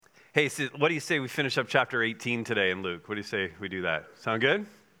Hey, so what do you say we finish up chapter 18 today in Luke? What do you say we do that? Sound good?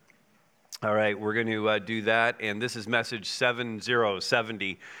 All right, we're going to do that, and this is message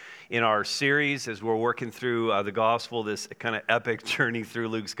 7070 in our series as we're working through the gospel, this kind of epic journey through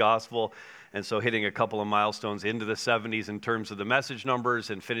Luke's gospel, and so hitting a couple of milestones into the 70s in terms of the message numbers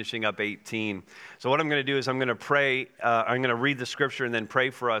and finishing up 18. So what I'm going to do is I'm going to pray, I'm going to read the scripture and then pray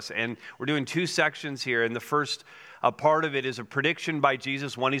for us, and we're doing two sections here, and the first a part of it is a prediction by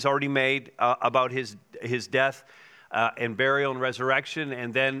Jesus, one he's already made about his death and burial and resurrection,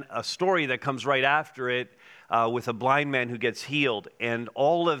 and then a story that comes right after it with a blind man who gets healed. And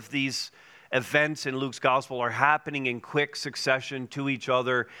all of these events in Luke's gospel are happening in quick succession to each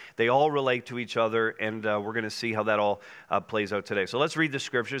other. They all relate to each other, and we're going to see how that all plays out today. So let's read the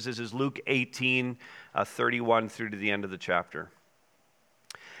scriptures. This is Luke 18, 31 through to the end of the chapter.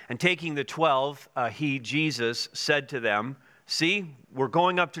 And taking the 12, he, Jesus, said to them, "See, we're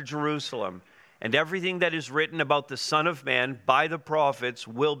going up to Jerusalem, and everything that is written about the Son of Man by the prophets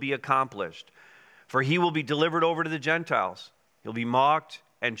will be accomplished. For he will be delivered over to the Gentiles. He'll be mocked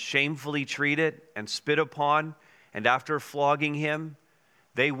and shamefully treated and spit upon, and after flogging him,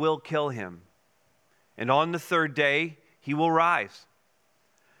 they will kill him. And on the third day, he will rise."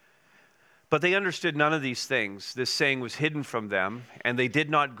 But they understood none of these things. This saying was hidden from them, and they did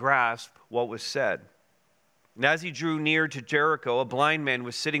not grasp what was said. And as he drew near to Jericho, a blind man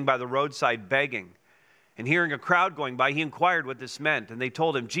was sitting by the roadside begging. And hearing a crowd going by, he inquired what this meant. And they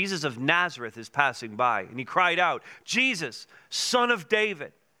told him, "Jesus of Nazareth is passing by." And he cried out, "Jesus, Son of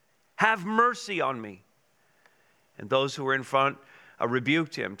David, have mercy on me." And those who were in front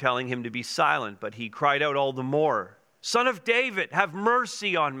rebuked him, telling him to be silent. But he cried out all the more, "Son of David, have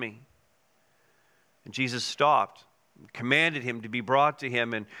mercy on me." And Jesus stopped and commanded him to be brought to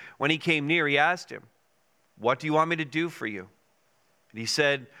him. And when he came near, he asked him, "What do you want me to do for you?" And he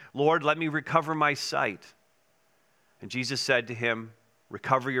said, "Lord, let me recover my sight." And Jesus said to him,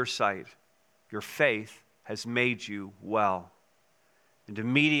 "Recover your sight. Your faith has made you well." And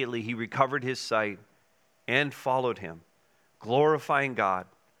immediately he recovered his sight and followed him, glorifying God.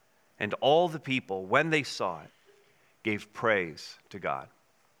 And all the people, when they saw it, gave praise to God.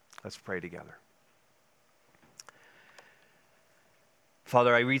 Let's pray together.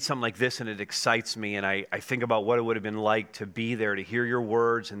 Father, I read something like this and it excites me, and I think about what it would have been like to be there, to hear your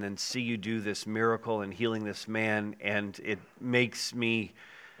words and then see you do this miracle and healing this man, and it makes me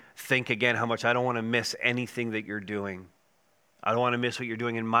think again how much I don't want to miss anything that you're doing. I don't want to miss what you're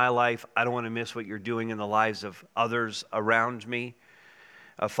doing in my life. I don't want to miss what you're doing in the lives of others around me.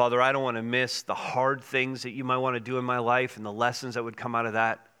 Father, I don't want to miss the hard things that you might want to do in my life and the lessons that would come out of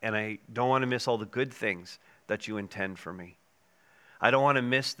that, and I don't want to miss all the good things that you intend for me. I don't want to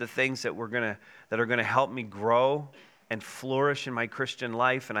miss the things that are going to help me grow and flourish in my Christian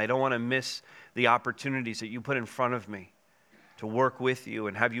life, and I don't want to miss the opportunities that you put in front of me to work with you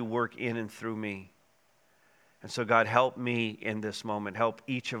and have you work in and through me. And so, God, help me in this moment. Help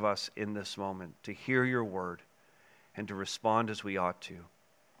each of us in this moment to hear your word and to respond as we ought to.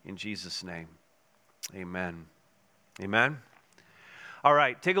 In Jesus' name, amen. Amen. All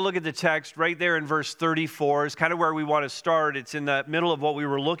right, take a look at the text right there in verse 34 is kind of where we want to start. It's in the middle of what we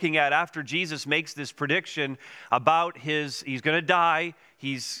were looking at after Jesus makes this prediction about he's going to die,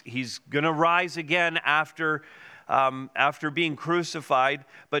 he's going to rise again after being crucified.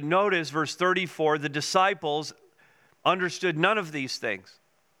 But notice verse 34, the disciples understood none of these things.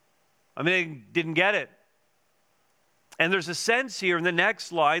 I mean, they didn't get it. And there's a sense here in the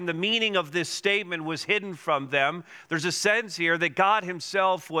next line, the meaning of this statement was hidden from them. There's a sense here that God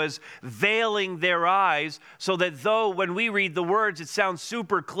himself was veiling their eyes so that though when we read the words it sounds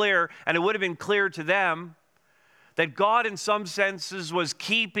super clear, and it would have been clear to them, that God in some senses was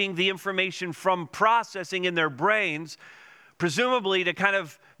keeping the information from processing in their brains, presumably to kind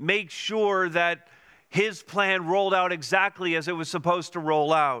of make sure that his plan rolled out exactly as it was supposed to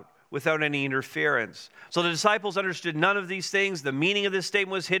roll out, without any interference. So the disciples understood none of these things. The meaning of this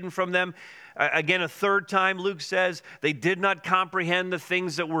statement was hidden from them. Again, a third time, Luke says, they did not comprehend the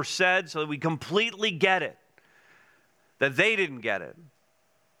things that were said, so that we completely get it, that they didn't get it.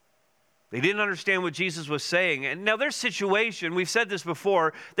 They didn't understand what Jesus was saying. And now their situation, we've said this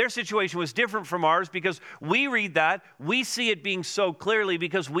before, their situation was different from ours because we read that, we see it being so clearly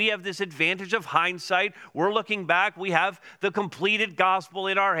because we have this advantage of hindsight. We're looking back, we have the completed gospel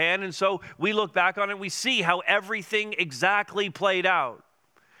in our hand, and so we look back on it, we see how everything exactly played out.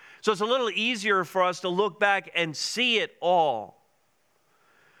 So it's a little easier for us to look back and see it all.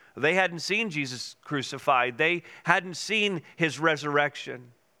 They hadn't seen Jesus crucified. They hadn't seen his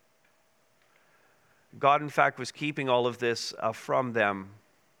resurrection. God, in fact, was keeping all of this from them.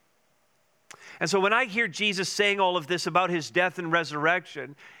 And so when I hear Jesus saying all of this about his death and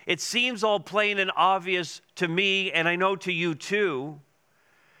resurrection, it seems all plain and obvious to me, and I know to you too.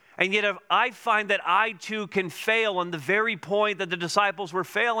 And yet I find that I too can fail on the very point that the disciples were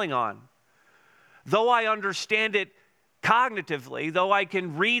failing on. Though I understand it cognitively, though I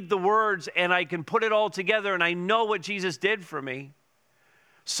can read the words and I can put it all together and I know what Jesus did for me,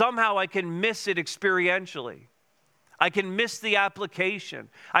 somehow I can miss it experientially. I can miss the application.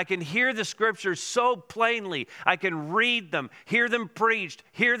 I can hear the scriptures so plainly. I can read them, hear them preached,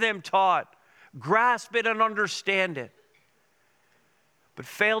 hear them taught, grasp it and understand it, but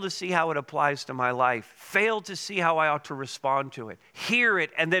fail to see how it applies to my life, fail to see how I ought to respond to it, hear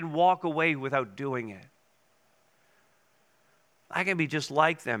it, and then walk away without doing it. I can be just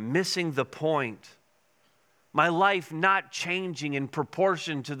like them, missing the point. My life not changing in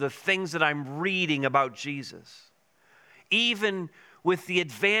proportion to the things that I'm reading about Jesus. Even with the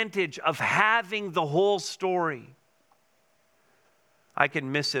advantage of having the whole story, I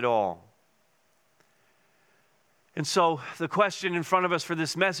can miss it all. And so the question in front of us for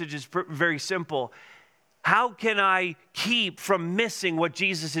this message is very simple. How can I keep from missing what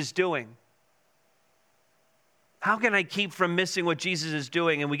Jesus is doing? How can I keep from missing what Jesus is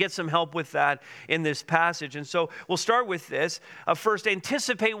doing? And we get some help with that in this passage. And so we'll start with this. First,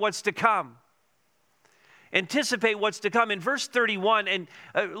 anticipate what's to come. Anticipate what's to come. In verse 31, and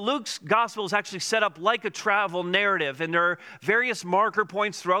Luke's gospel is actually set up like a travel narrative, and there are various marker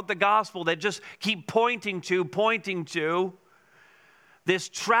points throughout the gospel that just keep pointing to this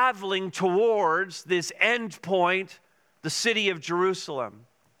traveling towards this end point, the city of Jerusalem.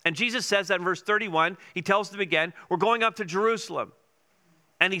 And Jesus says that in verse 31, he tells them again, we're going up to Jerusalem.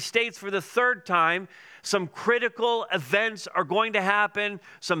 And he states for the third time, some critical events are going to happen,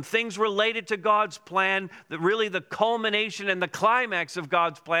 some things related to God's plan, that really the culmination and the climax of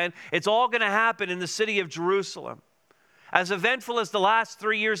God's plan, it's all going to happen in the city of Jerusalem. As eventful as the last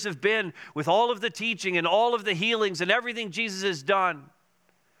 3 years have been, with all of the teaching and all of the healings and everything Jesus has done,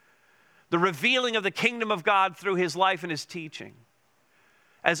 the revealing of the kingdom of God through his life and his teaching.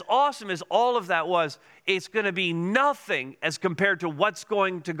 As awesome as all of that was, it's going to be nothing as compared to what's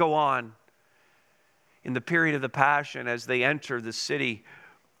going to go on in the period of the Passion as they enter the city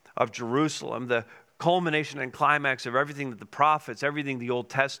of Jerusalem, the culmination and climax of everything that the prophets, everything the Old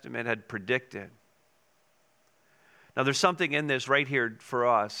Testament had predicted. Now, there's something in this right here for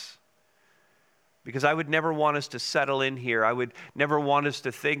us, because I would never want us to settle in here. I would never want us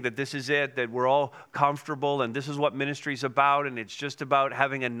to think that this is it, that we're all comfortable and this is what ministry is about and it's just about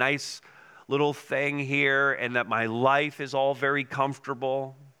having a nice little thing here and that my life is all very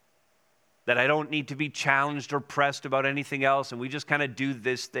comfortable, that I don't need to be challenged or pressed about anything else and we just kind of do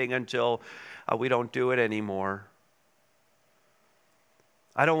this thing until we don't do it anymore.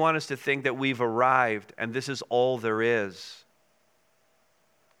 I don't want us to think that we've arrived and this is all there is.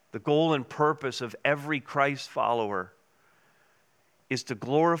 The goal and purpose of every Christ follower is to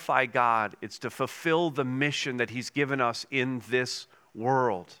glorify God. It's to fulfill the mission that he's given us in this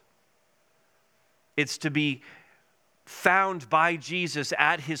world. It's to be found by Jesus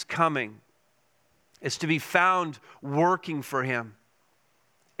at his coming. It's to be found working for him.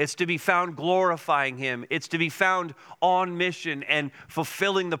 It's to be found glorifying him. It's to be found on mission and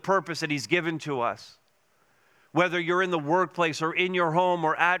fulfilling the purpose that he's given to us. Whether you're in the workplace or in your home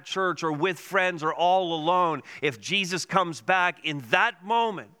or at church or with friends or all alone, if Jesus comes back in that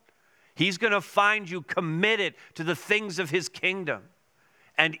moment, he's going to find you committed to the things of his kingdom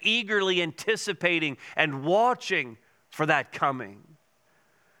and eagerly anticipating and watching for that coming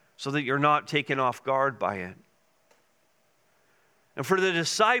so that you're not taken off guard by it. And for the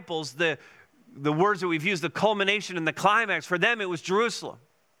disciples, the words that we've used, the culmination and the climax, for them it was Jerusalem.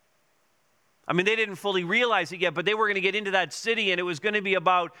 I mean, they didn't fully realize it yet, but they were going to get into that city and it was going to be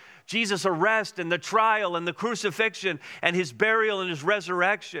about Jesus' arrest and the trial and the crucifixion and his burial and his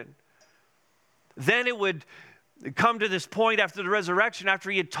resurrection. Then it would come to this point after the resurrection, after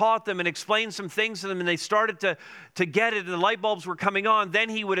he had taught them and explained some things to them and they started to get it and the light bulbs were coming on. Then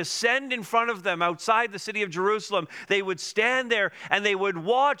he would ascend in front of them outside the city of Jerusalem. They would stand there and they would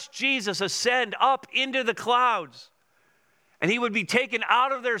watch Jesus ascend up into the clouds. And he would be taken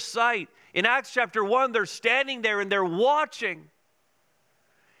out of their sight. In Acts chapter 1, they're standing there and they're watching.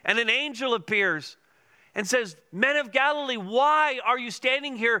 And an angel appears and says, "Men of Galilee, why are you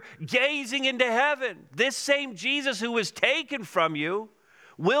standing here gazing into heaven? This same Jesus who was taken from you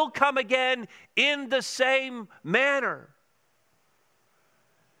will come again in the same manner."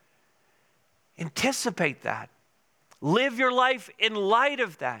 Anticipate that. Live your life in light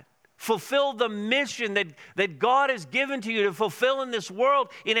of that. Fulfill the mission that God has given to you to fulfill in this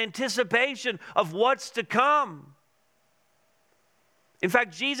world in anticipation of what's to come. In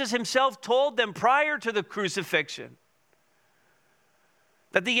fact, Jesus himself told them prior to the crucifixion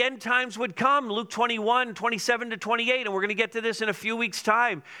that the end times would come. Luke 21, 27 to 28, and we're going to get to this in a few weeks'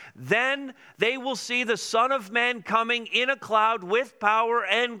 time. Then they will see the Son of Man coming in a cloud with power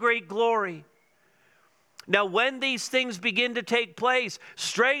and great glory. Now, when these things begin to take place,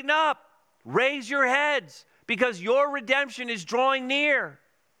 straighten up, raise your heads, because your redemption is drawing near.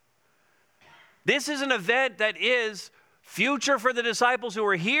 This is an event that is future for the disciples who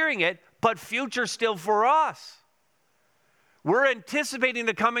are hearing it, but future still for us. We're anticipating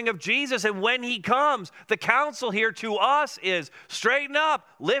the coming of Jesus, and when he comes, the counsel here to us is straighten up,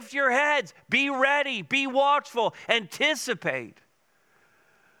 lift your heads, be ready, be watchful, anticipate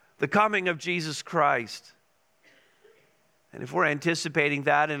the coming of Jesus Christ. And if we're anticipating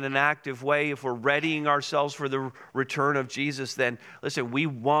that in an active way, if we're readying ourselves for the return of Jesus, then listen, we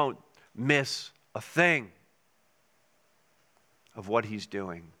won't miss a thing of what he's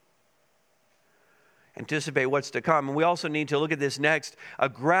doing. Anticipate what's to come. And we also need to look at this next,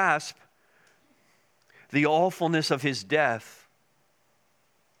 grasp the awfulness of his death.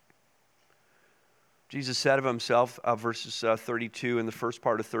 Jesus said of himself, verses 32 and the first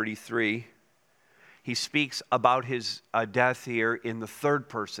part of 33, he speaks about his death here in the third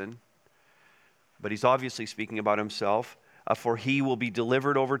person, but he's obviously speaking about himself. For he will be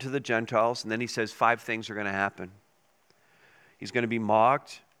delivered over to the Gentiles. And then he says 5 things are going to happen. He's going to be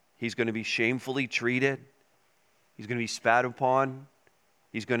mocked. He's going to be shamefully treated. He's going to be spat upon.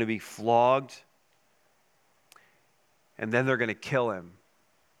 He's going to be flogged. And then they're going to kill him.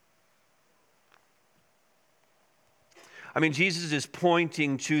 I mean, Jesus is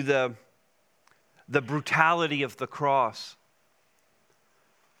pointing to the brutality of the cross.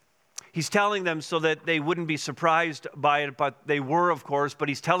 He's telling them so that they wouldn't be surprised by it, but they were, of course, but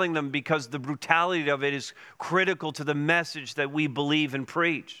he's telling them because the brutality of it is critical to the message that we believe and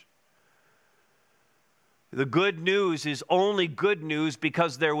preach. The good news is only good news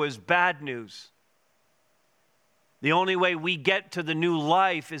because there was bad news. The only way we get to the new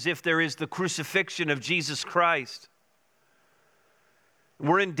life is if there is the crucifixion of Jesus Christ.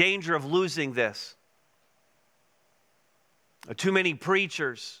 We're in danger of losing this. Too many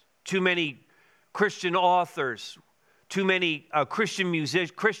preachers, too many Christian authors, too many Christian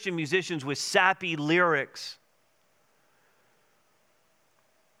musicians with sappy lyrics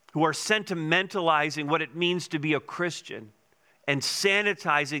who are sentimentalizing what it means to be a Christian and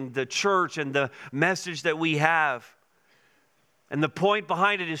sanitizing the church and the message that we have. And the point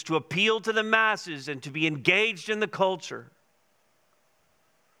behind it is to appeal to the masses and to be engaged in the culture.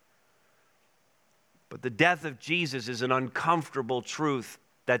 But the death of Jesus is an uncomfortable truth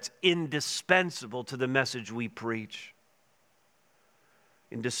that's indispensable to the message we preach,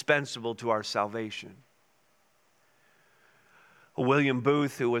 indispensable to our salvation. William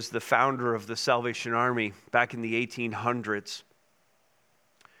Booth, who was the founder of the Salvation Army back in the 1800s,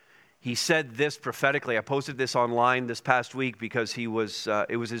 he said this prophetically. I posted this online this past week because it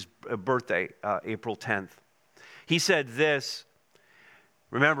was his birthday, April 10th. He said this.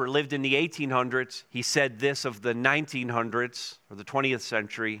 Remember, lived in the 1800s. He said this of the 1900s or the 20th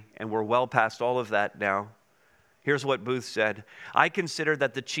century, and we're well past all of that now. Here's what Booth said. I consider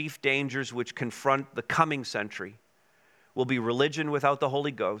that the chief dangers which confront the coming century will be religion without the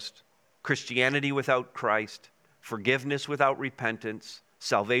Holy Ghost, Christianity without Christ, forgiveness without repentance,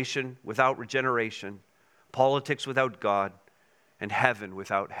 salvation without regeneration, politics without God, and heaven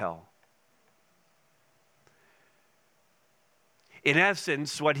without hell. In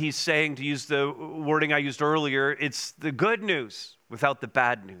essence, what he's saying, to use the wording I used earlier, it's the good news without the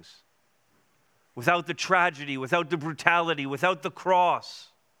bad news, without the tragedy, without the brutality, without the cross.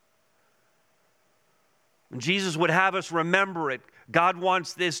 And Jesus would have us remember it. God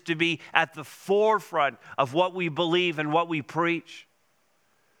wants this to be at the forefront of what we believe and what we preach.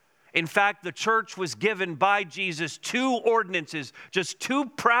 In fact, the church was given by Jesus 2 ordinances, just 2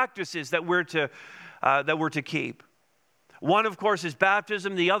 practices that we're to keep. One, of course, is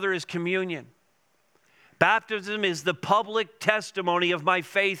baptism. The other is communion. Baptism is the public testimony of my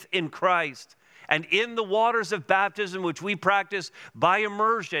faith in Christ. And in the waters of baptism, which we practice by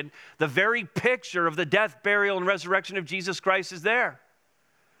immersion, the very picture of the death, burial, and resurrection of Jesus Christ is there.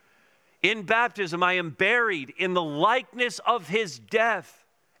 In baptism, I am buried in the likeness of his death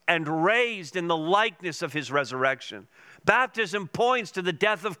and raised in the likeness of his resurrection. Baptism points to the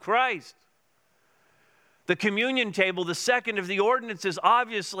death of Christ. The communion table, the second of the ordinances,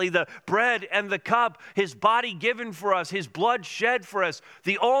 obviously the bread and the cup, his body given for us, his blood shed for us,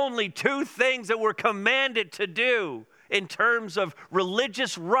 the only two things that we're commanded to do in terms of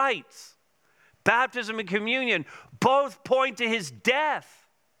religious rites, baptism and communion, both point to his death.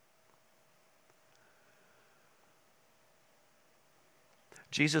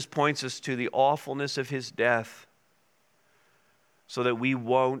 Jesus points us to the awfulness of his death so that we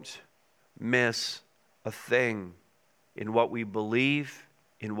won't miss a thing in what we believe,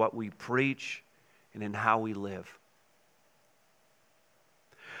 in what we preach, and in how we live.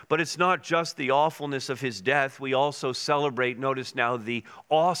 But it's not just the awfulness of his death. We also celebrate, notice now, the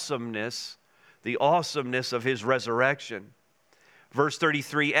awesomeness of his resurrection. Verse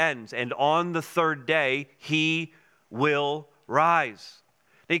 33 ends, and on the third day he will rise.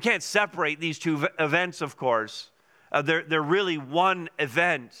 Now, you can't separate these two events, of course. They're really one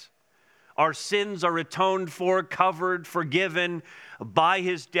event. Our sins are atoned for, covered, forgiven by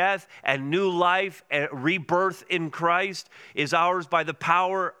his death, and new life, and rebirth in Christ is ours by the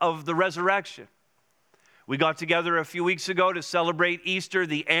power of the resurrection. We got together a few weeks ago to celebrate Easter,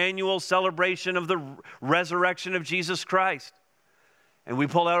 the annual celebration of the resurrection of Jesus Christ. And we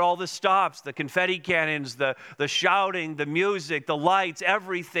pulled out all the stops, the confetti cannons, the shouting, the music, the lights,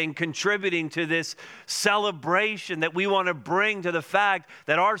 everything contributing to this celebration that we want to bring to the fact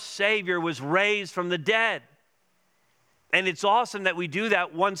that our Savior was raised from the dead. And it's awesome that we do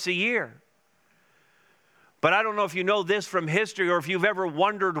that once a year. But I don't know if you know this from history or if you've ever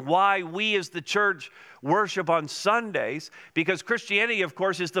wondered why we as the church worship on Sundays, because Christianity, of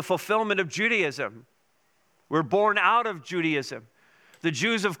course, is the fulfillment of Judaism. We're born out of Judaism. The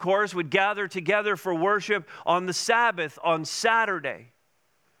Jews, of course, would gather together for worship on the Sabbath, on Saturday,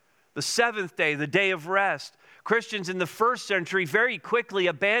 the seventh day, the day of rest. Christians in the first century very quickly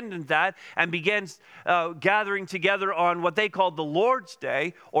abandoned that and began gathering together on what they called the Lord's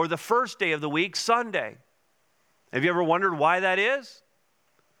Day, or the first day of the week, Sunday. Have you ever wondered why that is?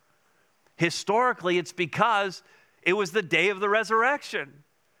 Historically, it's because it was the day of the resurrection.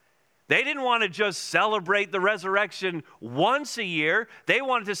 They didn't want to just celebrate the resurrection once a year. They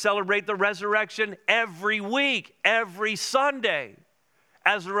wanted to celebrate the resurrection every week, every Sunday,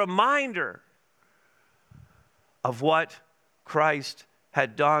 as a reminder of what Christ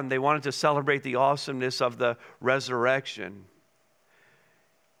had done. They wanted to celebrate the awesomeness of the resurrection.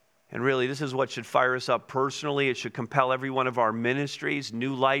 And really, this is what should fire us up personally. It should compel every one of our ministries.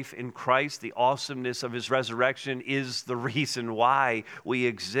 New life in Christ, the awesomeness of his resurrection is the reason why we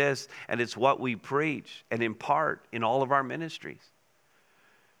exist. And it's what we preach and impart in all of our ministries.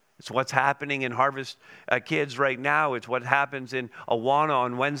 It's what's happening in Harvest Kids right now. It's what happens in Awana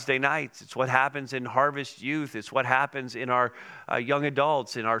on Wednesday nights. It's what happens in Harvest Youth. It's what happens in our young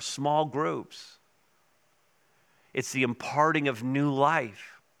adults, in our small groups. It's the imparting of new life.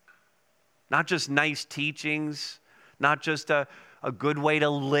 Not just nice teachings, not just a good way to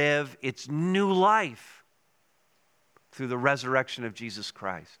live. It's new life through the resurrection of Jesus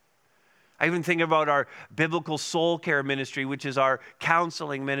Christ. I even think about our biblical soul care ministry, which is our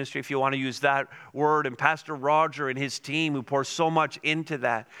counseling ministry, if you want to use that word, and Pastor Roger and his team who pour so much into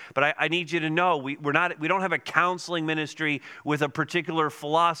that. But I need you to know, we don't have a counseling ministry with a particular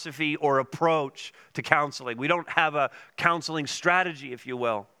philosophy or approach to counseling. We don't have a counseling strategy, if you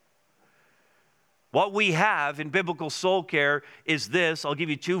will. What we have in biblical soul care is this. I'll give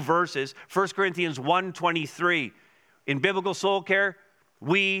you two verses. 1 Corinthians 1:23. In biblical soul care,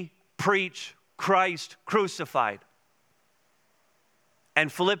 we preach Christ crucified.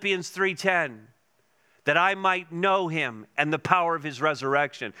 And Philippians 3:10, that I might know him and the power of his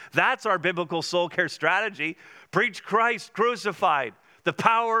resurrection. That's our biblical soul care strategy. Preach Christ crucified, the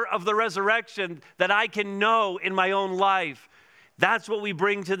power of the resurrection that I can know in my own life. That's what we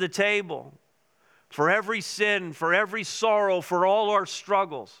bring to the table. For every sin, for every sorrow, for all our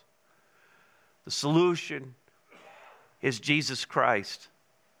struggles, the solution is Jesus Christ.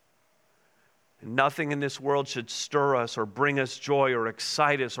 And nothing in this world should stir us or bring us joy or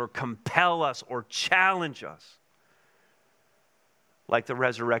excite us or compel us or challenge us like the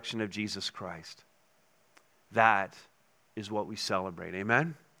resurrection of Jesus Christ. That is what we celebrate.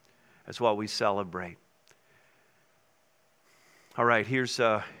 Amen? That's what we celebrate. All right, here's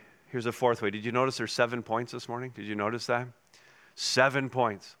a fourth way. Did you notice there's 7 points this morning? Did you notice that? 7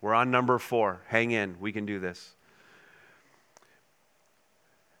 points. We're on number 4. Hang in. We can do this.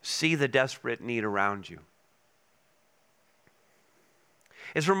 See the desperate need around you.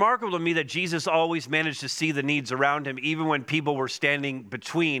 It's remarkable to me that Jesus always managed to see the needs around him, even when people were standing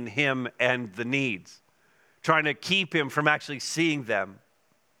between him and the needs, trying to keep him from actually seeing them.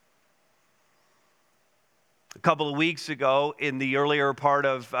 A couple of weeks ago, in the earlier part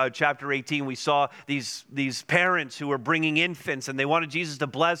of chapter 18, we saw these parents who were bringing infants, and they wanted Jesus to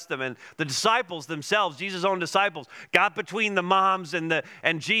bless them. And the disciples themselves, Jesus' own disciples, got between the moms and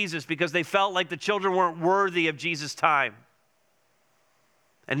Jesus because they felt like the children weren't worthy of Jesus' time.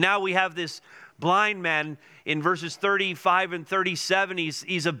 And now we have this blind man in verses 35 and 37.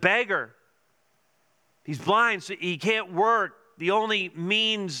 He's a beggar. He's blind, so he can't work. The only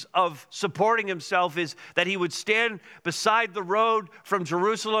means of supporting himself is that he would stand beside the road from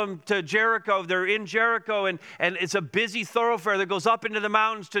Jerusalem to Jericho. They're in Jericho, and it's a busy thoroughfare that goes up into the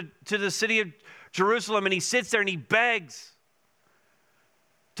mountains to the city of Jerusalem. And he sits there and he begs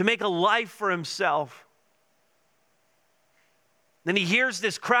to make a life for himself. Then he hears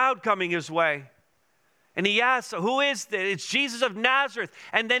this crowd coming his way. And he asks, who is this? It's Jesus of Nazareth.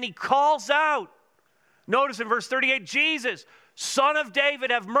 And then he calls out. Notice in verse 38, Jesus, Son of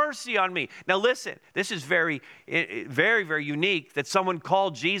David, have mercy on me. Now listen, this is very, very, very unique that someone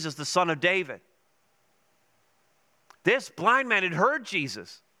called Jesus the Son of David. This blind man had heard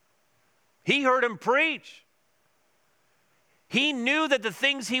Jesus. He heard him preach. He knew that the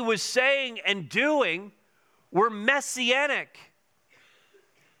things he was saying and doing were messianic.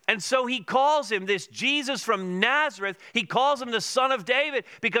 And so he calls him this Jesus from Nazareth. He calls him the Son of David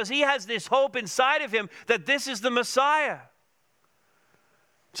because he has this hope inside of him that this is the Messiah.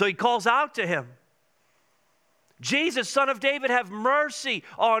 So he calls out to him, Jesus, Son of David, have mercy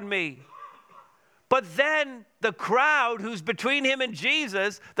on me. But then the crowd who's between him and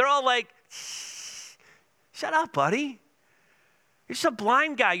Jesus, they're all like, shut up, buddy. You're just a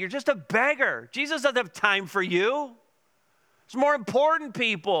blind guy. You're just a beggar. Jesus doesn't have time for you. There's more important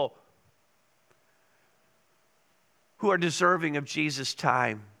people who are deserving of Jesus'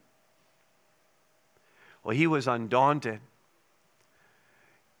 time. Well, he was undaunted.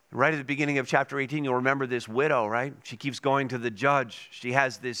 Right at the beginning of chapter 18, you'll remember this widow, right? She keeps going to the judge. She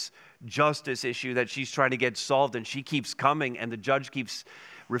has this justice issue that she's trying to get solved, and she keeps coming, and the judge keeps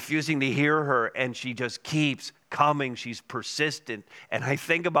refusing to hear her, and she just keeps coming. She's persistent. And I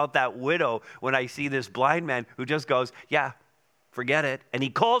think about that widow when I see this blind man who just goes, yeah, forget it. And he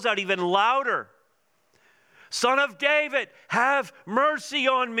calls out even louder, Son of David, have mercy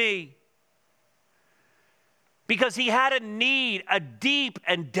on me. Because he had a need, a deep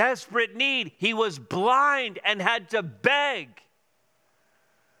and desperate need. He was blind and had to beg.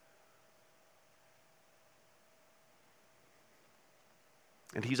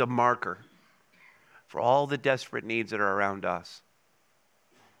 And he's a marker for all the desperate needs that are around us.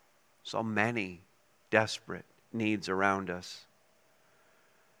 So many desperate needs around us.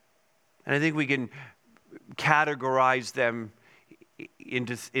 And I think we can categorize them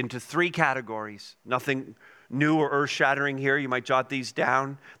into three categories. Nothing new or earth-shattering here. You might jot these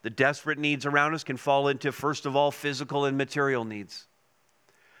down. The desperate needs around us can fall into, first of all, physical and material needs.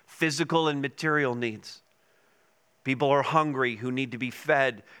 Physical and material needs. People are hungry who need to be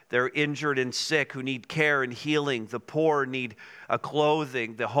fed. They're injured and sick who need care and healing. The poor need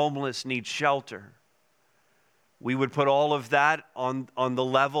clothing. The homeless need shelter. We would put all of that on the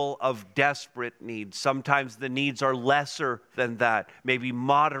level of desperate needs. Sometimes the needs are lesser than that, maybe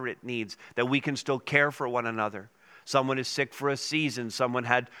moderate needs that we can still care for one another. Someone is sick for a season. Someone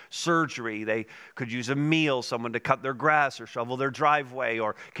had surgery. They could use a meal, someone to cut their grass or shovel their driveway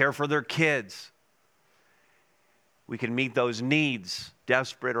or care for their kids. We can meet those needs,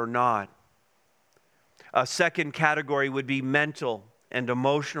 desperate or not. A second category would be mental and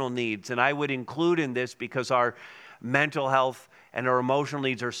emotional needs. And I would include in this, because our mental health and our emotional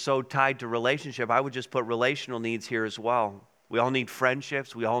needs are so tied to relationship, I would just put relational needs here as well. We all need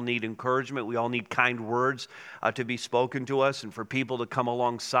friendships. We all need encouragement. We all need kind words to be spoken to us and for people to come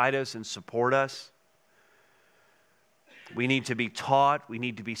alongside us and support us. We need to be taught. We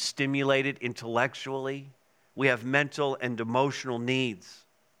need to be stimulated intellectually. We have mental and emotional needs.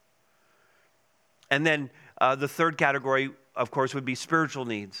 And then the third category, of course, would be spiritual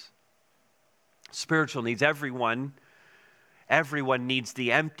needs. Spiritual needs. Everyone needs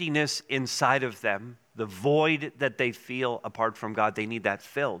the emptiness inside of them, the void that they feel apart from God. They need that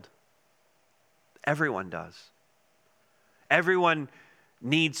filled. Everyone does. Everyone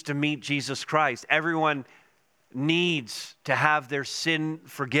needs to meet Jesus Christ. Everyone needs to have their sin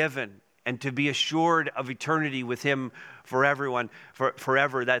forgiven and to be assured of eternity with Him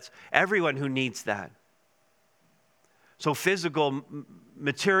forever. That's everyone who needs that. So physical,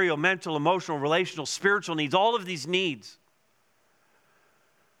 material, mental, emotional, relational, spiritual needs, all of these needs.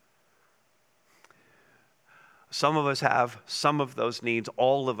 Some of us have some of those needs.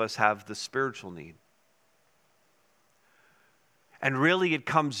 All of us have the spiritual need. And really it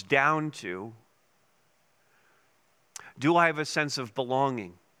comes down to do I have a sense of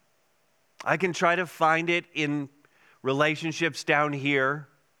belonging? I can try to find it in relationships down here,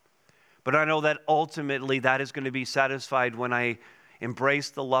 but I know that ultimately that is going to be satisfied when I embrace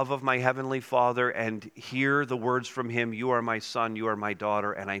the love of my Heavenly Father and hear the words from Him, you are my son, you are my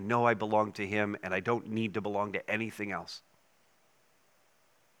daughter, and I know I belong to Him and I don't need to belong to anything else.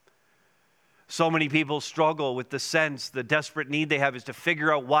 So many people struggle with the sense, the desperate need they have is to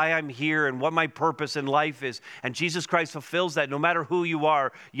figure out why I'm here and what my purpose in life is. And Jesus Christ fulfills that no matter who you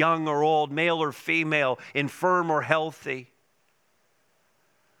are, young or old, male or female, infirm or healthy.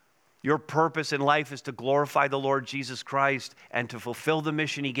 Your purpose in life is to glorify the Lord Jesus Christ and to fulfill the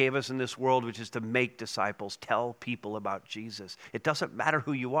mission He gave us in this world, which is to make disciples, tell people about Jesus. It doesn't matter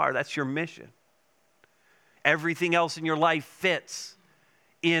who you are, that's your mission. Everything else in your life fits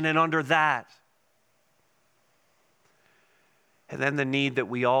in and under that. And then the need that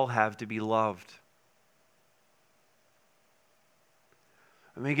we all have to be loved.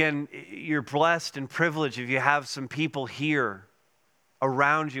 I mean, again, you're blessed and privileged if you have some people here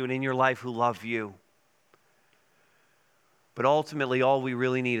around you and in your life who love you. But ultimately, all we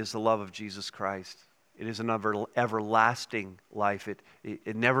really need is the love of Jesus Christ. It is an everlasting life.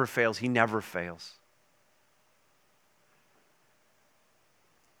 It never fails. He never fails.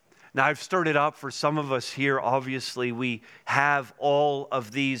 Now, I've stirred it up for some of us here. Obviously, we have all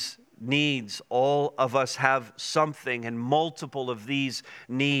of these needs. All of us have something and multiple of these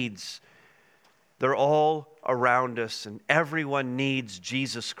needs. They're all around us, and everyone needs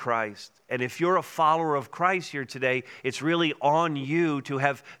Jesus Christ. And if you're a follower of Christ here today, it's really on you to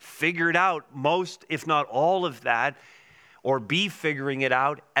have figured out most, if not all of that, or be figuring it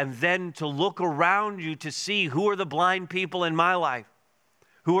out, and then to look around you to see who are the blind people in my life.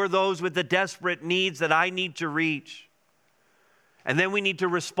 Who are those with the desperate needs that I need to reach? And then we need to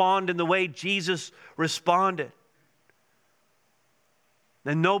respond in the way Jesus responded.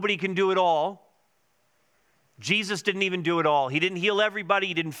 And nobody can do it all. Jesus didn't even do it all. He didn't heal everybody.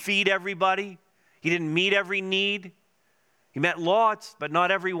 He didn't feed everybody. He didn't meet every need. He met lots, but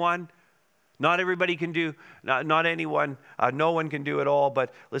not everyone. Not everybody can do, not anyone. No one can do it all.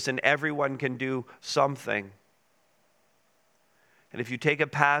 But listen, everyone can do something. And if you take a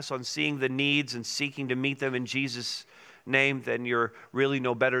pass on seeing the needs and seeking to meet them in Jesus' name, then you're really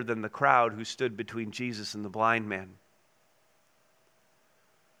no better than the crowd who stood between Jesus and the blind man.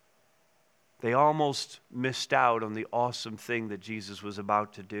 They almost missed out on the awesome thing that Jesus was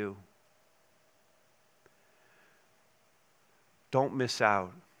about to do. Don't miss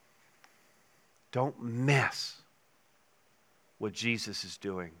out. Don't miss what Jesus is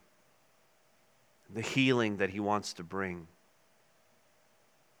doing, the healing that He wants to bring.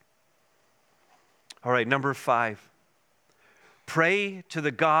 All right, number 5. Pray to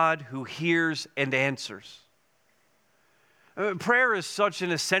the God who hears and answers. Prayer is such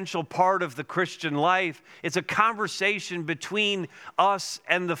an essential part of the Christian life. It's a conversation between us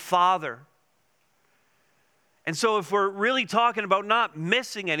and the Father. And so if we're really talking about not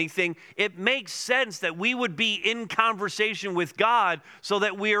missing anything, it makes sense that we would be in conversation with God so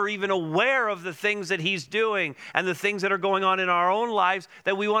that we are even aware of the things that He's doing and the things that are going on in our own lives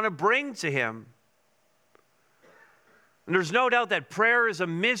that we want to bring to Him. And there's no doubt that prayer is a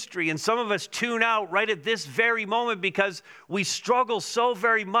mystery, and some of us tune out right at this very moment because we struggle so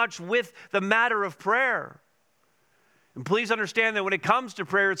very much with the matter of prayer. And please understand that when it comes to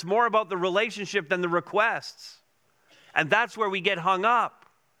prayer, it's more about the relationship than the requests. And that's where we get hung up.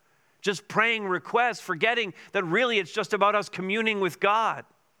 Just praying requests, forgetting that really it's just about us communing with God.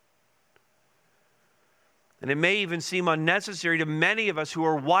 And it may even seem unnecessary to many of us who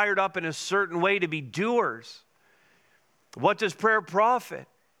are wired up in a certain way to be doers. What does prayer profit?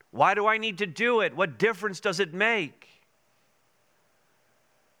 Why do I need to do it? What difference does it make?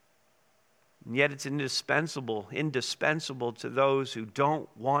 And yet it's indispensable to those who don't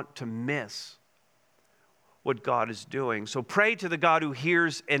want to miss what God is doing. So pray to the God who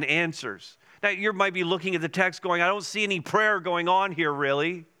hears and answers. Now you might be looking at the text going, I don't see any prayer going on here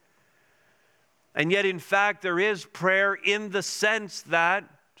really. And yet in fact there is prayer in the sense that,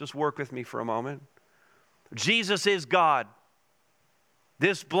 just work with me for a moment, Jesus is God.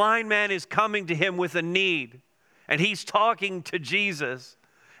 This blind man is coming to Him with a need, and he's talking to Jesus,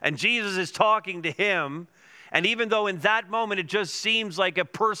 and Jesus is talking to him. And even though in that moment it just seems like a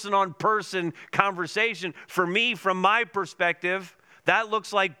person-on-person conversation, for me, from my perspective, that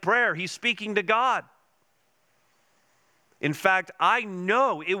looks like prayer. He's speaking to God. In fact, I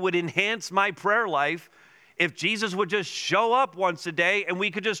know it would enhance my prayer life if Jesus would just show up once a day and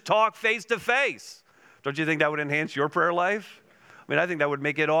we could just talk face to face. Don't you think that would enhance your prayer life? I mean, I think that would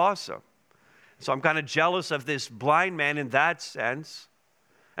make it awesome. So I'm kind of jealous of this blind man in that sense.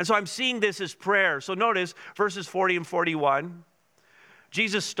 And so I'm seeing this as prayer. So notice verses 40 and 41.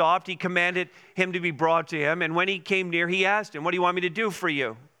 Jesus stopped. He commanded him to be brought to him. And when he came near, he asked him, "What do you want me to do for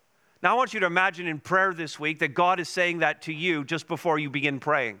you?" Now I want you to imagine in prayer this week that God is saying that to you just before you begin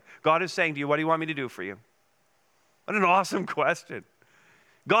praying. God is saying to you, "What do you want me to do for you?" What an awesome question.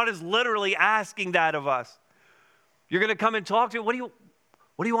 God is literally asking that of us. You're going to come and talk to him. What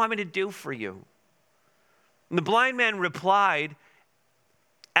do you want me to do for you? And the blind man replied,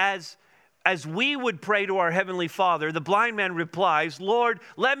 as we would pray to our Heavenly Father, the blind man replies, "Lord,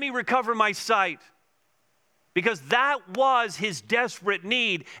 let me recover my sight." Because that was his desperate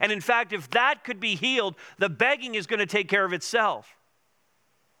need. And in fact, if that could be healed, the begging is going to take care of itself.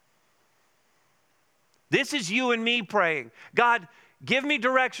 This is you and me praying. God, give me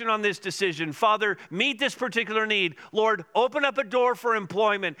direction on this decision. Father, meet this particular need. Lord, open up a door for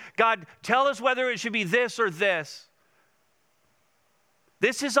employment. God, tell us whether it should be this or this.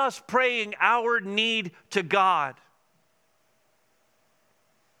 This is us praying our need to God.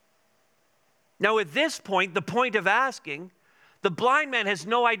 Now at this point, the point of asking, the blind man has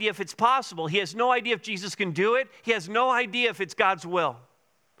no idea if it's possible. He has no idea if Jesus can do it. He has no idea if it's God's will.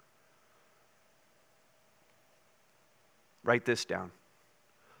 Write this down.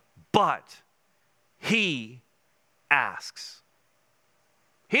 But he asks.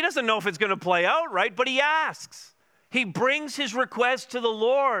 He doesn't know if it's going to play out right, but he asks. He brings his request to the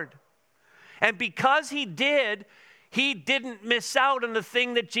Lord. And because he didn't miss out on the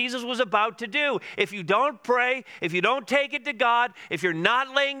thing that Jesus was about to do. If you don't pray, if you don't take it to God, if you're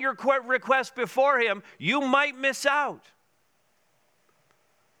not laying your request before him, you might miss out.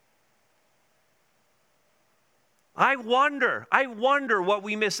 I wonder what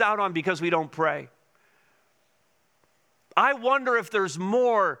we miss out on because we don't pray. I wonder if there's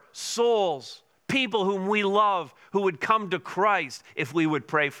more souls, people whom we love, who would come to Christ if we would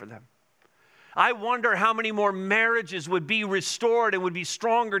pray for them. I wonder how many more marriages would be restored and would be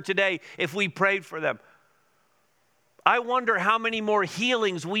stronger today if we prayed for them. I wonder how many more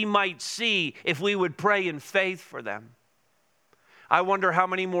healings we might see if we would pray in faith for them. I wonder how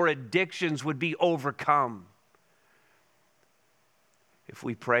many more addictions would be overcome if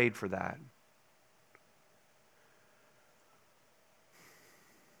we prayed for that.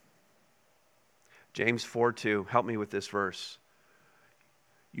 James 4:2, help me with this verse.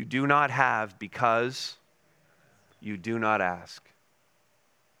 You do not have because you do not ask.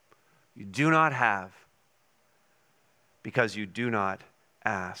 You do not have because you do not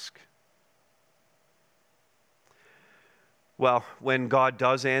ask. Well, when God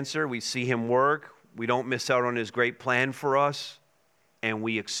does answer, we see him work. We don't miss out on his great plan for us. And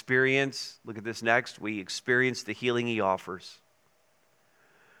we experience, look at this next, we experience the healing he offers.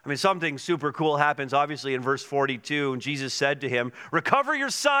 I mean, something super cool happens, obviously, in verse 42. And Jesus said to him, "Recover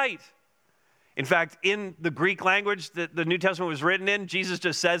your sight." In fact, in the Greek language that the New Testament was written in, Jesus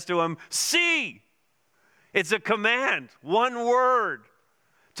just says to him, "See." It's a command, one word,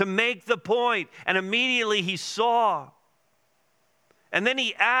 to make the point. And immediately he saw. And then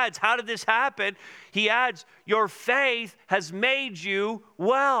he adds, how did this happen? He adds, your faith has made you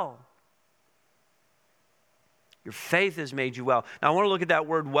well. Your faith has made you well. Now, I want to look at that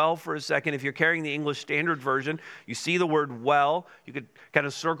word well for a second. If you're carrying the English Standard Version, you see the word well. You could kind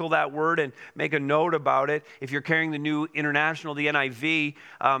of circle that word and make a note about it. If you're carrying the New International, the NIV,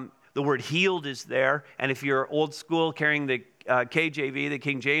 the word healed is there. And if you're old school carrying the KJV, the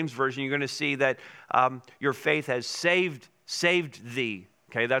King James Version, you're going to see that your faith has saved thee.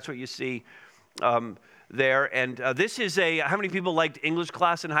 Okay, that's what you see there. And this is how many people liked English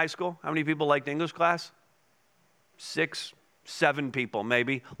class in high school? How many people liked English class? 6, 7 people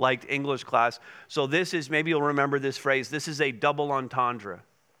maybe liked English class. So this is, maybe you'll remember this phrase, this is a double entendre.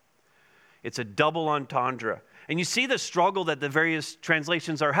 It's a double entendre. And you see the struggle that the various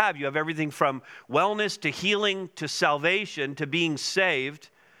translations have. You have everything from wellness to healing to salvation to being saved.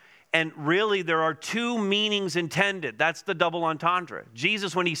 And really there are 2 meanings intended. That's the double entendre.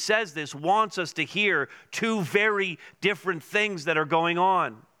 Jesus, when he says this, wants us to hear 2 very different things that are going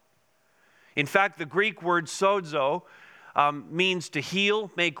on. In fact, the Greek word sozo means to heal,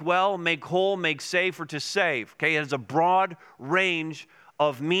 make well, make whole, make safe, or to save. Okay, it has a broad range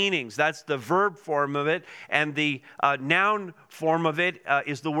of meanings. That's the verb form of it. And the noun form of it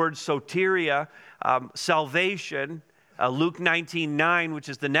is the word soteria, salvation. Luke 19:9, which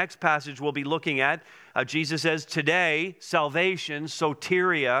is the next passage we'll be looking at, Jesus says, today, salvation,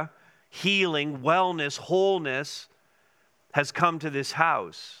 soteria, healing, wellness, wholeness, has come to this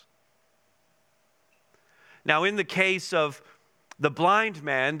house. Now, in the case of The blind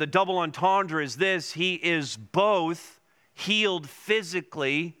man, the double entendre is this: he is both healed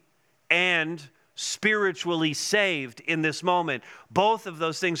physically and spiritually saved in this moment. Both of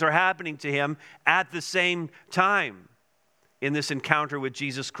those things are happening to him at the same time in this encounter with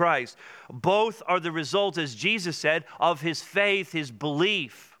Jesus Christ. Both are the result, as Jesus said, of his faith, his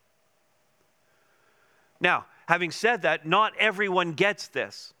belief. Now, having said that, not everyone gets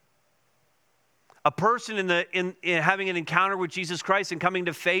this. A person in having an encounter with Jesus Christ and coming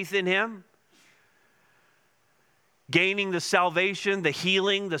to faith in him, gaining the salvation, the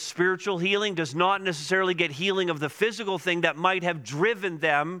healing, the spiritual healing, does not necessarily get healing of the physical thing that might have driven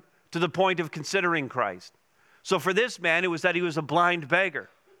them to the point of considering Christ. So for this man, it was that he was a blind beggar.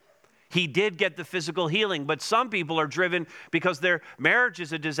 He did get the physical healing, but some people are driven because their marriage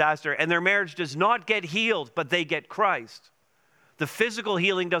is a disaster and their marriage does not get healed, but they get Christ. The physical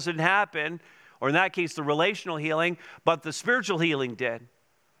healing doesn't happen, or in that case, the relational healing, but the spiritual healing did.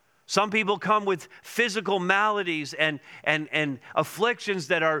 Some people come with physical maladies and afflictions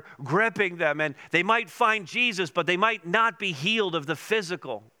that are gripping them, and they might find Jesus, but they might not be healed of the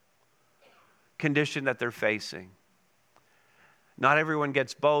physical condition that they're facing. Not everyone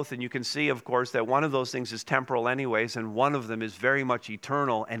gets both, and you can see, of course, that one of those things is temporal anyways, and one of them is very much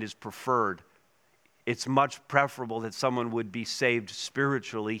eternal and is preferred. It's much preferable that someone would be saved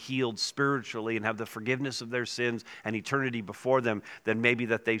spiritually, healed spiritually, and have the forgiveness of their sins and eternity before them than maybe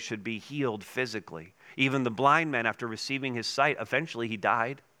that they should be healed physically. Even the blind man, after receiving his sight, eventually he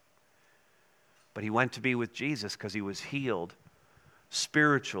died. But he went to be with Jesus because he was healed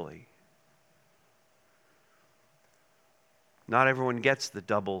spiritually. Not everyone gets the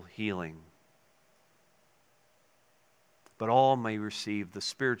double healing, but all may receive the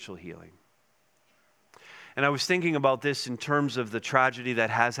spiritual healing. And I was thinking about this in terms of the tragedy that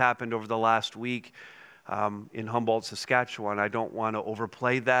has happened over the last week in Humboldt, Saskatchewan. I don't want to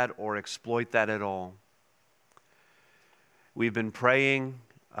overplay that or exploit that at all. We've been praying,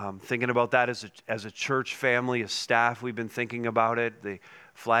 thinking about that as a church family, as staff. We've been thinking about it. The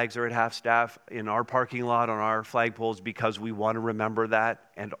flags are at half-staff in our parking lot on our flagpoles because we want to remember that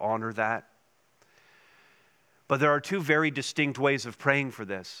and honor that. But there are two very distinct ways of praying for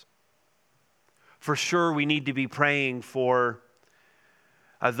this. For sure, we need to be praying for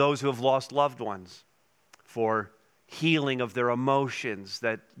those who have lost loved ones, for healing of their emotions,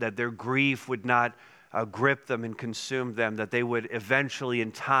 that their grief would not grip them and consume them, that they would eventually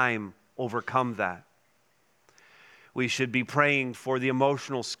in time overcome that. We should be praying for the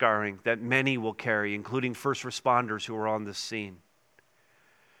emotional scarring that many will carry, including first responders who are on the scene.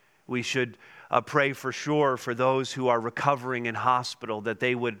 We should pray for sure for those who are recovering in hospital, that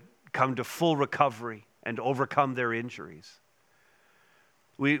they would come to full recovery and overcome their injuries.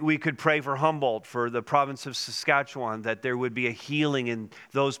 We could pray for Humboldt, for the province of Saskatchewan, that there would be a healing in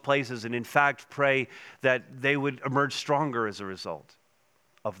those places, and in fact pray that they would emerge stronger as a result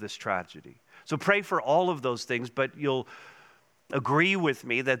of this tragedy. So pray for all of those things, but you'll agree with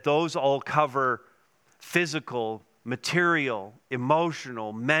me that those all cover physical, material,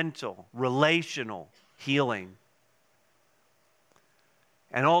 emotional, mental, relational healing.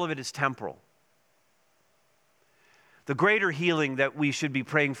 And all of it is temporal. The greater healing that we should be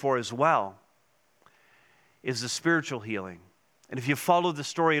praying for as well is the spiritual healing. And if you follow the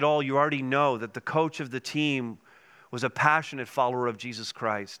story at all, you already know that the coach of the team was a passionate follower of Jesus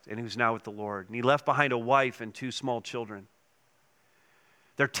Christ, and he was now with the Lord. And he left behind a wife and 2 small children.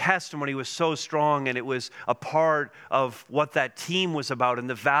 Their testimony was so strong, and it was a part of what that team was about and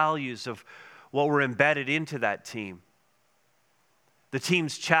the values of what were embedded into that team. The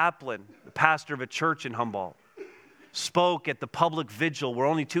team's chaplain, the pastor of a church in Humboldt, spoke at the public vigil where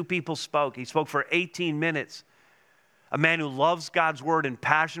only 2 people spoke. He spoke for 18 minutes. A man who loves God's word and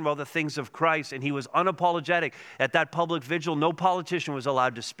passionate about the things of Christ, and he was unapologetic. At that public vigil, no politician was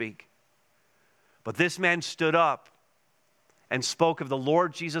allowed to speak. But this man stood up and spoke of the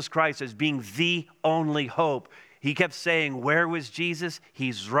Lord Jesus Christ as being the only hope. He kept saying, where was Jesus?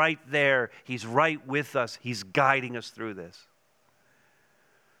 He's right there. He's right with us. He's guiding us through this.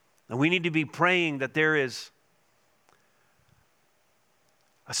 And we need to be praying that there is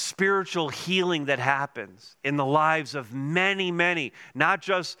a spiritual healing that happens in the lives of many, many, not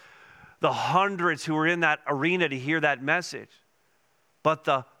just the hundreds who were in that arena to hear that message, but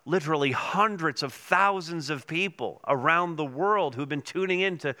the literally hundreds of thousands of people around the world who've been tuning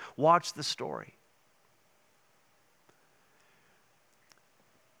in to watch the story.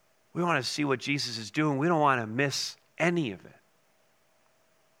 We want to see what Jesus is doing. We don't want to miss any of it.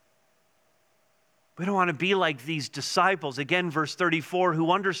 We don't want to be like these disciples. Again, verse 34,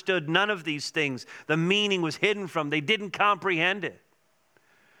 who understood none of these things. The meaning was hidden from them. They didn't comprehend it.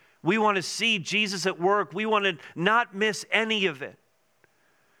 We want to see Jesus at work. We want to not miss any of it.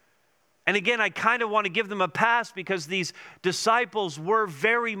 And again, I kind of want to give them a pass because these disciples were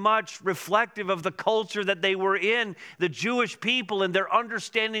very much reflective of the culture that they were in, the Jewish people and their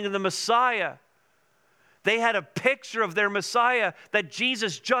understanding of the Messiah. They had a picture of their Messiah that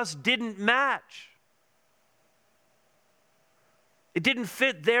Jesus just didn't match. It didn't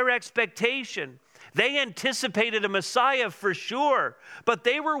fit their expectation. They anticipated a Messiah for sure, but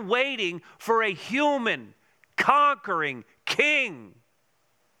they were waiting for a human, conquering king.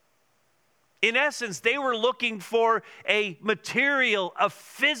 In essence, they were looking for a material, a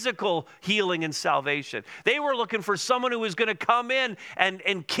physical healing and salvation. They were looking for someone who was going to come in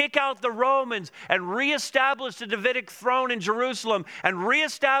and kick out the Romans and reestablish the Davidic throne in Jerusalem and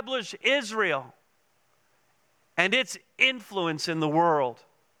reestablish Israel and its influence in the world.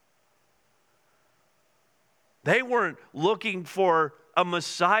 They weren't looking for a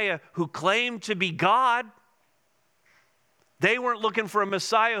Messiah who claimed to be God. They weren't looking for a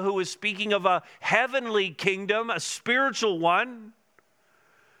Messiah who was speaking of a heavenly kingdom, a spiritual one.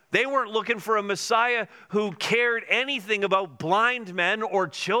 They weren't looking for a Messiah who cared anything about blind men or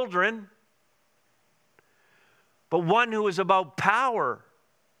children, but one who was about power.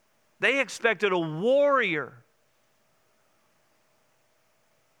 They expected a warrior.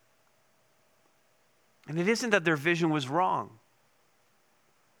 And it isn't that their vision was wrong.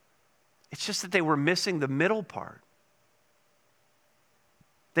 It's just that they were missing the middle part.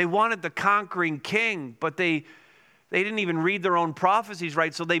 They wanted the conquering king, but they didn't even read their own prophecies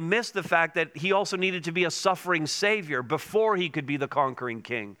right, so they missed the fact that he also needed to be a suffering savior before he could be the conquering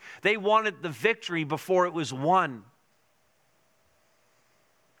king. They wanted the victory before it was won.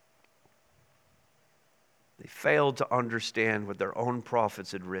 They failed to understand what their own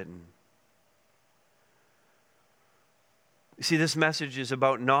prophets had written. You see, this message is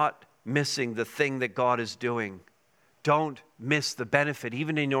about not missing the thing that God is doing. Don't miss the benefit,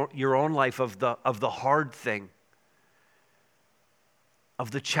 even in your own life, of the hard thing,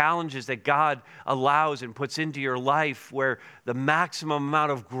 of the challenges that God allows and puts into your life, where the maximum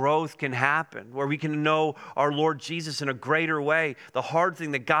amount of growth can happen, where we can know our Lord Jesus in a greater way. The hard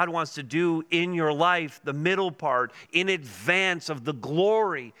thing that God wants to do in your life, the middle part, in advance of the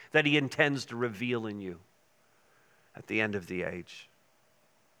glory that He intends to reveal in you at the end of the age.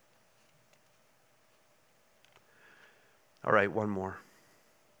 All right, one more.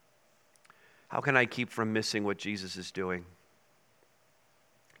 How can I keep from missing what Jesus is doing?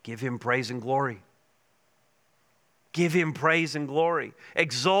 Give Him praise and glory. Give Him praise and glory.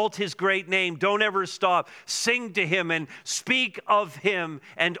 Exalt His great name. Don't ever stop. Sing to Him and speak of Him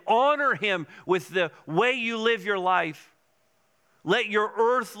and honor Him with the way you live your life. Let your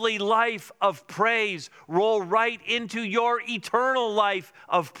earthly life of praise roll right into your eternal life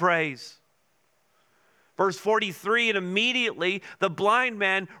of praise. Verse 43, and immediately the blind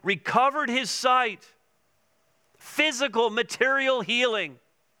man recovered his sight. Physical, material healing.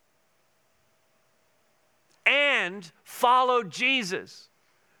 And followed Jesus.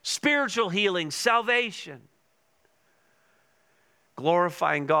 Spiritual healing, salvation.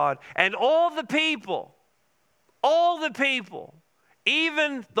 Glorifying God. And all the people,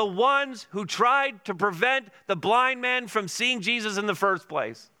 even the ones who tried to prevent the blind man from seeing Jesus in the first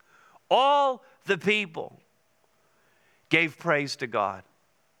place, all the people gave praise to God.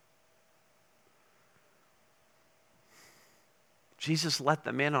 Jesus let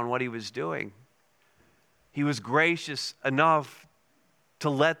them in on what He was doing. He was gracious enough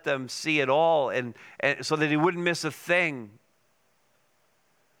to let them see it all, and so that He wouldn't miss a thing.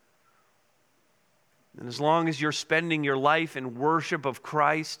 And as long as you're spending your life in worship of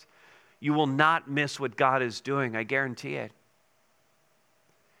Christ, you will not miss what God is doing. I guarantee it.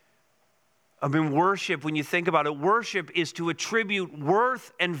 I mean, worship, when you think about it, worship is to attribute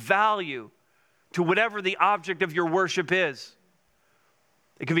worth and value to whatever the object of your worship is.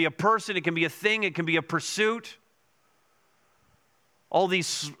 It can be a person, it can be a thing, it can be a pursuit. All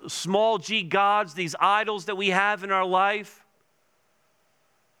these small g gods, these idols that we have in our life.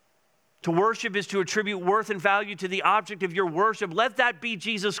 To worship is to attribute worth and value to the object of your worship. Let that be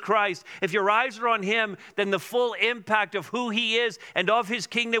Jesus Christ. If your eyes are on Him, then the full impact of who He is and of His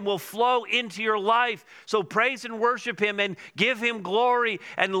kingdom will flow into your life. So praise and worship Him and give Him glory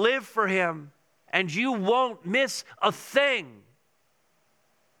and live for Him. And you won't miss a thing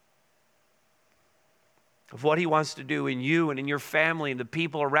of what He wants to do in you and in your family and the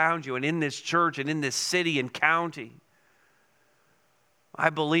people around you and in this church and in this city and county. I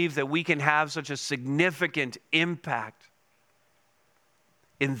believe that we can have such a significant impact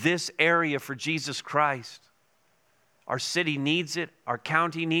in this area for Jesus Christ. Our city needs it. Our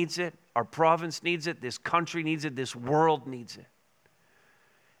county needs it. Our province needs it. This country needs it. This world needs it.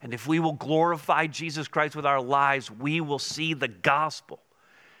 And if we will glorify Jesus Christ with our lives, we will see the gospel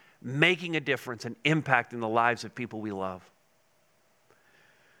making a difference and impact in the lives of people we love.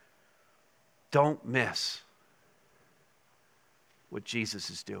 Don't miss what Jesus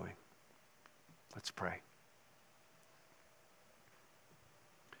is doing. Let's pray.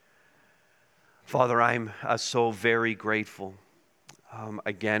 Father, I'm so very grateful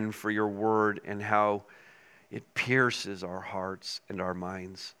again for your word and how it pierces our hearts and our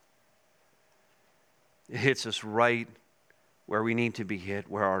minds. It hits us right where we need to be hit,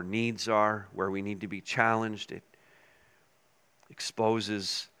 where our needs are, where we need to be challenged. It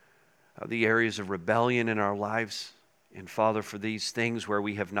exposes the areas of rebellion in our lives. And Father, for these things where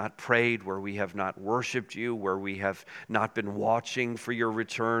we have not prayed, where we have not worshiped you, where we have not been watching for your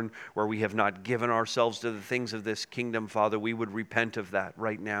return, where we have not given ourselves to the things of this kingdom, Father, we would repent of that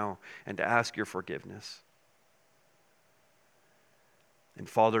right now and to ask your forgiveness. And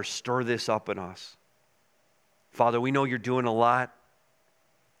Father, stir this up in us. Father, we know you're doing a lot.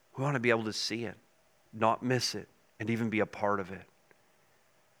 We want to be able to see it, not miss it, and even be a part of it.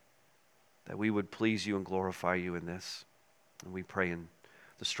 That we would please you and glorify you in this. And we pray in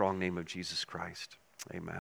the strong name of Jesus Christ. Amen.